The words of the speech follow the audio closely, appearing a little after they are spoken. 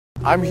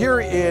I'm here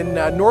in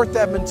North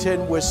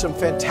Edmonton with some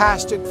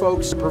fantastic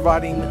folks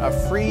providing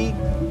free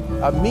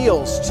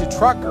meals to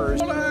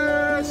truckers.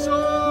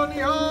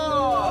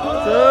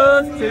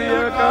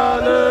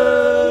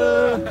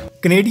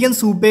 Canadian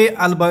ਸੂਬੇ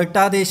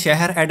Alberta ਦੇ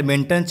ਸ਼ਹਿਰ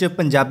Edmonton 'ਚ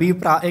ਪੰਜਾਬੀ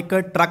ਭਰਾ ਇੱਕ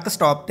ਟਰੱਕ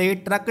ਸਟਾਪ ਤੇ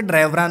ਟਰੱਕ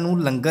ਡਰਾਈਵਰਾਂ ਨੂੰ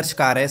ਲੰਗਰ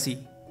ਛਕਾ ਰਹੇ ਸੀ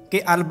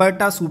ਕਿ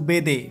ਅਲਬਰਟਾ ਸੂਬੇ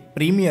ਦੇ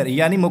ਪ੍ਰੀਮੀਅਰ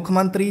ਯਾਨੀ ਮੁੱਖ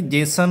ਮੰਤਰੀ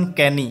ਜੇਸਨ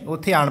ਕੈਨੀ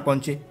ਉੱਥੇ ਆਣ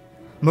ਪਹੁੰਚੇ।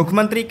 ਮੁੱਖ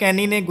ਮੰਤਰੀ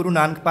ਕੈਨੀ ਨੇ ਗੁਰੂ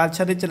ਨਾਨਕ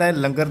ਪਾਤਸ਼ਾਹ ਦੇ ਚਲਾਏ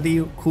ਲੰਗਰ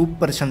ਦੀ ਖੂਬ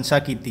ਪ੍ਰਸ਼ੰਸਾ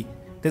ਕੀਤੀ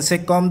ਤੇ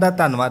ਸਿੱਖ ਕੌਮ ਦਾ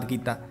ਧੰਨਵਾਦ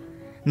ਕੀਤਾ।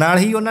 ਨਾਲ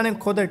ਹੀ ਉਹਨਾਂ ਨੇ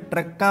ਖੁਦ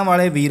ਟਰੱਕਾਂ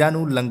ਵਾਲੇ ਵੀਰਾਂ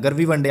ਨੂੰ ਲੰਗਰ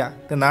ਵੀ ਵੰਡਿਆ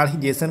ਤੇ ਨਾਲ ਹੀ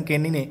ਜੇਸਨ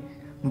ਕੈਨੀ ਨੇ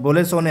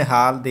ਬੋਲੇ ਸੋ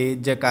ਨਿਹਾਲ ਦੇ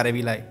ਜੈਕਾਰੇ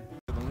ਵੀ ਲਾਏ।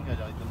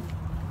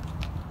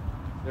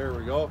 There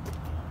we go.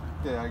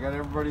 Okay, I got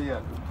everybody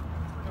in.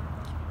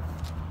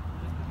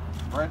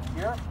 Right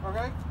here,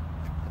 okay?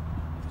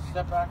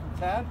 Step back a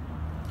tad.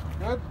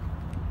 Good.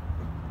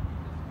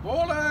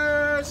 Bole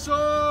so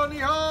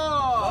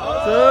Nihal!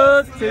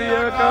 Sat Sri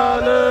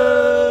Akal!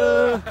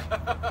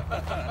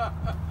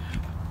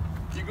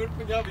 You good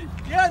Punjabi?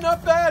 Yeah,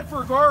 not bad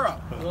for Gora.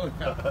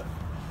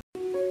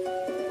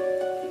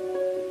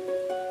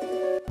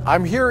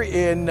 I'm here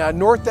in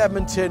North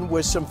Edmonton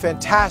with some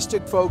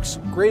fantastic folks,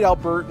 great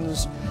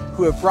Albertans,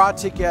 who have brought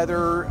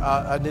together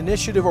an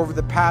initiative over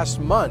the past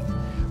month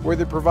where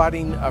they're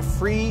providing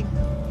free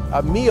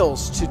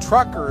meals to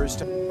truckers.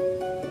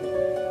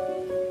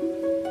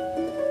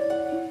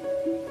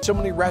 So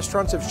many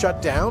restaurants have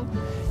shut down,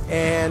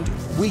 and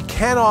we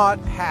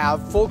cannot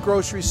have full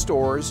grocery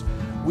stores.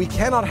 We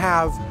cannot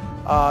have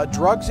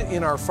drugs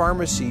in our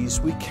pharmacies.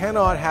 We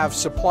cannot have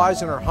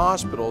supplies in our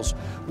hospitals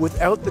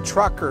without the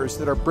truckers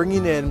that are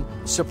bringing in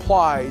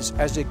supplies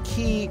as a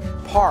key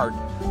part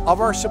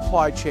of our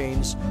supply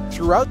chains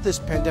throughout this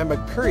pandemic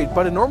period,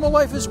 but in normal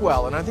life as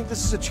well. And I think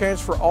this is a chance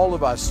for all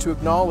of us to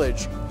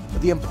acknowledge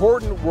the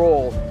important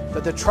role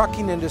that the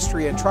trucking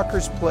industry and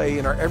truckers play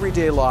in our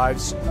everyday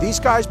lives. These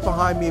guys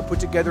behind me have put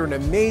together an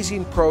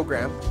amazing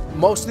program.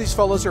 Most of these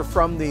fellows are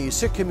from the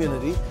Sikh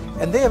community,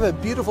 and they have a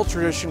beautiful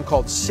tradition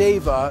called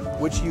Seva,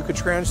 which you could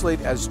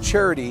translate as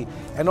charity,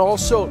 and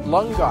also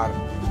Langar,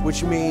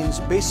 which means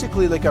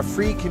basically like a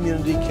free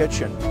community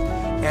kitchen.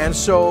 And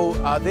so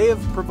they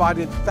have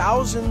provided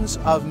thousands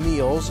of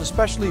meals,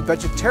 especially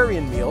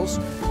vegetarian meals,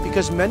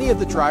 because many of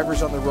the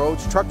drivers on the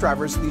roads, truck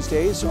drivers these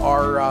days,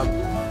 are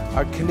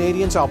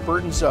Canadians,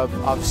 Albertans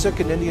of Sikh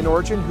and Indian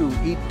origin who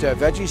eat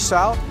veggie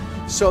style.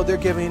 So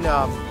they're giving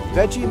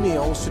veggie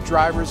meals to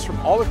drivers from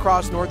all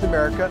across North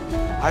America.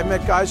 I've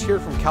met guys here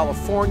from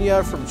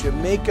California, from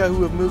Jamaica who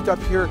have moved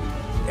up here,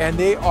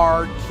 and they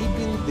are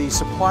keeping the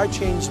supply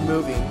chains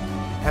moving.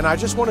 And I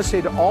just want to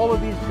say to all of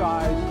these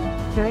guys,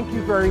 thank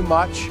you very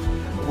much.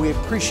 We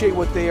appreciate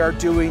what they are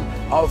doing.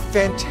 A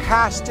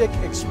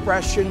fantastic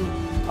expression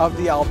of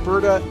the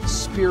Alberta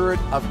spirit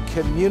of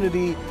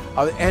community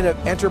and of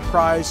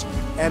enterprise,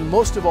 and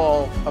most of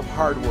all of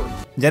hard work.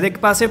 ਜਦ ਇੱਕ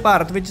ਪਾਸੇ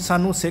ਭਾਰਤ ਵਿੱਚ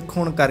ਸਾਨੂੰ ਸਿੱਖ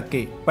ਹੋਣ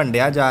ਕਰਕੇ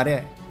ਭੰਡਿਆ ਜਾ ਰਿਹਾ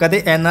ਹੈ,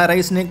 ਕਦੇ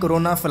NRIs ਨੇ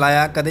ਕਰੋਨਾ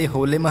ਫੈਲਾਇਆ, ਕਦੇ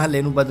ਹੋਲੇ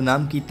ਮਹੱਲੇ ਨੂੰ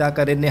ਬਦਨਾਮ ਕੀਤਾ,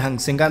 ਕਦੇ ਨਿਹੰਗ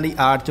ਸਿੰਘਾਂ ਦੀ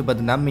ਆੜ 'ਚ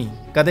ਬਦਨਾਮੀ,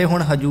 ਕਦੇ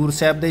ਹੁਣ ਹਜੂਰ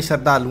ਸਾਹਿਬ ਦੇ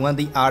ਸ਼ਰਧਾਲੂਆਂ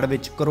ਦੀ ਆੜ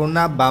ਵਿੱਚ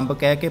ਕਰੋਨਾ ਬੰਬ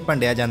ਕਹਿ ਕੇ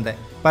ਭੰਡਿਆ ਜਾਂਦਾ ਹੈ।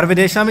 ਪਰ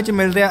ਵਿਦੇਸ਼ਾਂ ਵਿੱਚ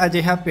ਮਿਲ ਰਿਹਾ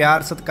ਅਜਿਹਾ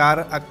ਪਿਆਰ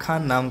ਸਤਿਕਾਰ ਅੱਖਾਂ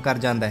ਨਾਮ ਕਰ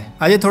ਜਾਂਦਾ ਹੈ।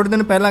 ਅਜੇ ਥੋੜੇ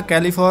ਦਿਨ ਪਹਿਲਾਂ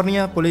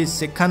ਕੈਲੀਫੋਰਨੀਆ ਪੁਲਿਸ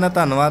ਸਿੱਖਾਂ ਦਾ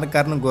ਧੰਨਵਾਦ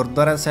ਕਰਨ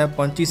ਗੁਰਦੁਆਰਾ ਸਾਹਿਬ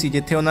ਪਹੁੰਚੀ ਸੀ,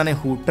 ਜਿੱਥੇ ਉਹਨਾਂ ਨੇ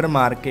ਹੂਟਰ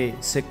ਮਾਰ ਕੇ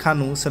ਸਿੱਖਾਂ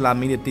ਨੂੰ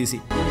ਸਲਾਮੀ ਦਿੱਤੀ ਸੀ।